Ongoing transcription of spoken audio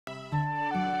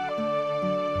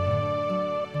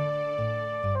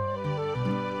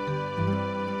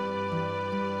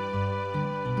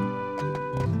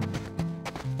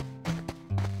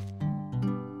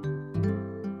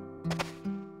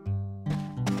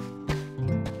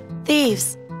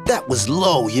thieves. That was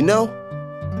low, you know?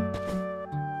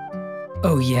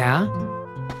 Oh, yeah?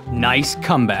 Nice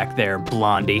comeback there,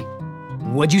 Blondie.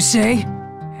 What'd you say?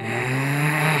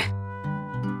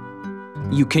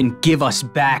 You can give us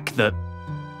back the...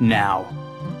 now.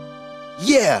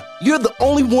 Yeah, you're the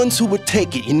only ones who would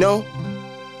take it, you know?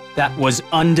 That was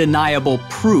undeniable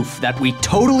proof that we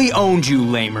totally owned you,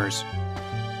 lamers.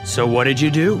 So what did you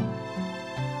do?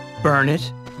 Burn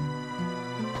it?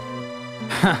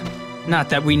 Huh, not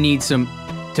that we need some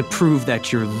to prove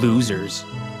that you're losers.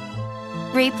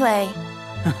 Replay.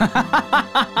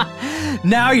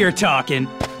 Now you're talking.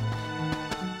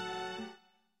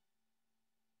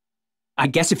 I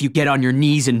guess if you get on your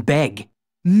knees and beg,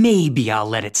 maybe I'll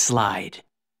let it slide.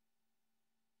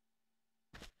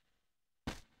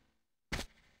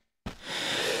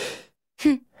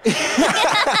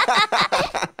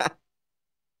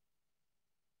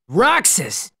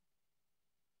 Roxas!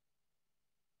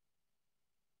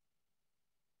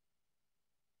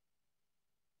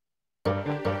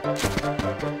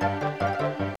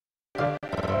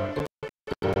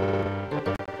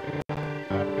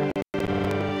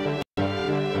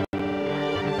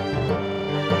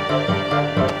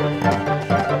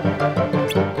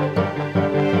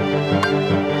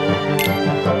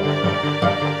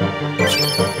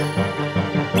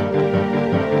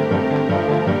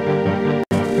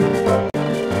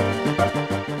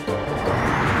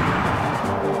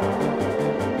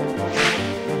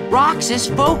 Roxas,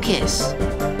 focus!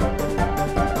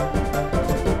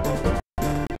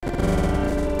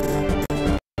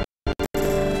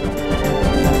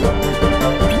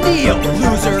 Kneel,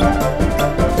 loser!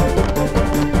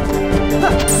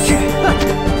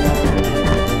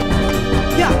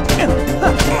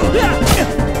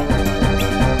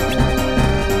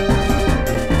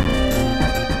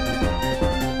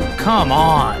 Come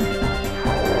on!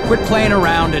 Quit playing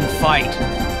around and fight.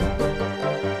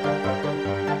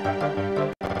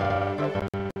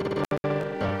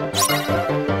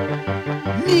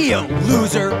 Kneel,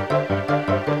 loser!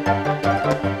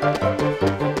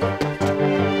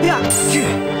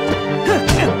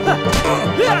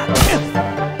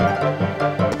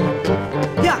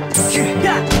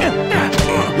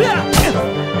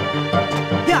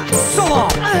 So long!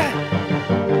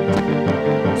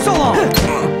 So long!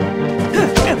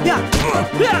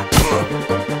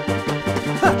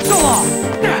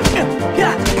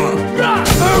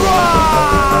 So long!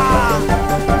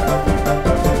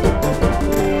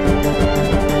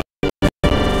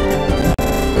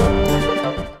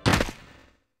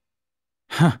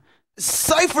 Huh.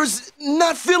 Cypher's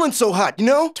not feeling so hot, you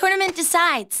know? Tournament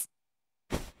decides.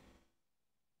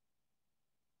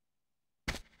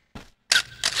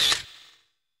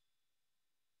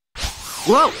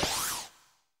 Whoa!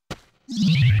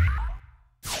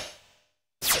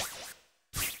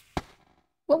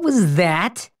 What was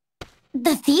that?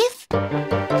 The thief?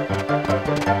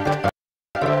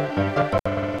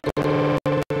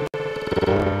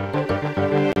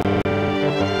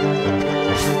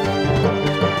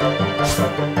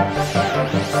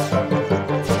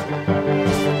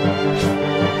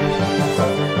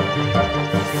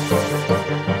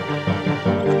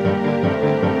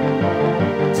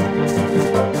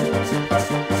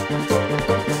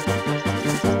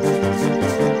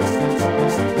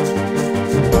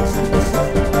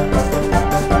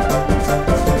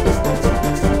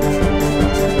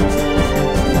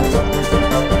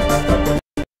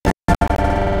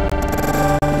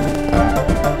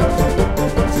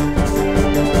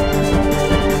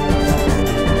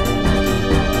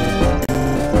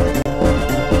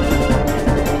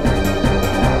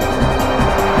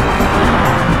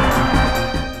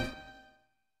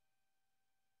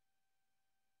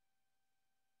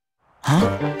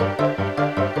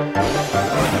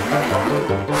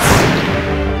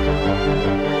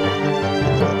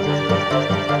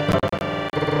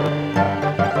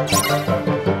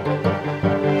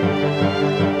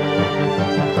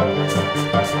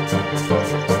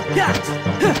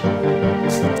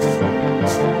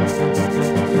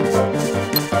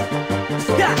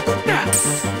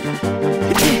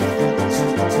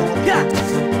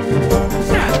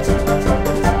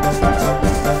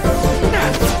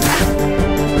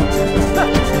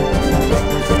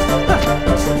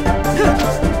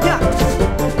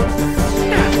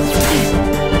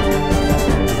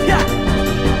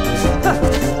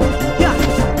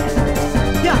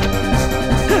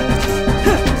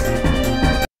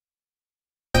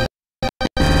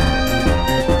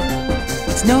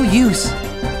 It's no use.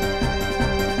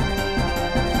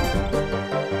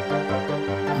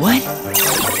 What?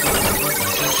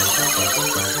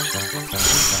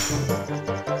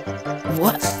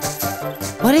 What?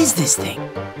 What is this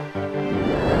thing?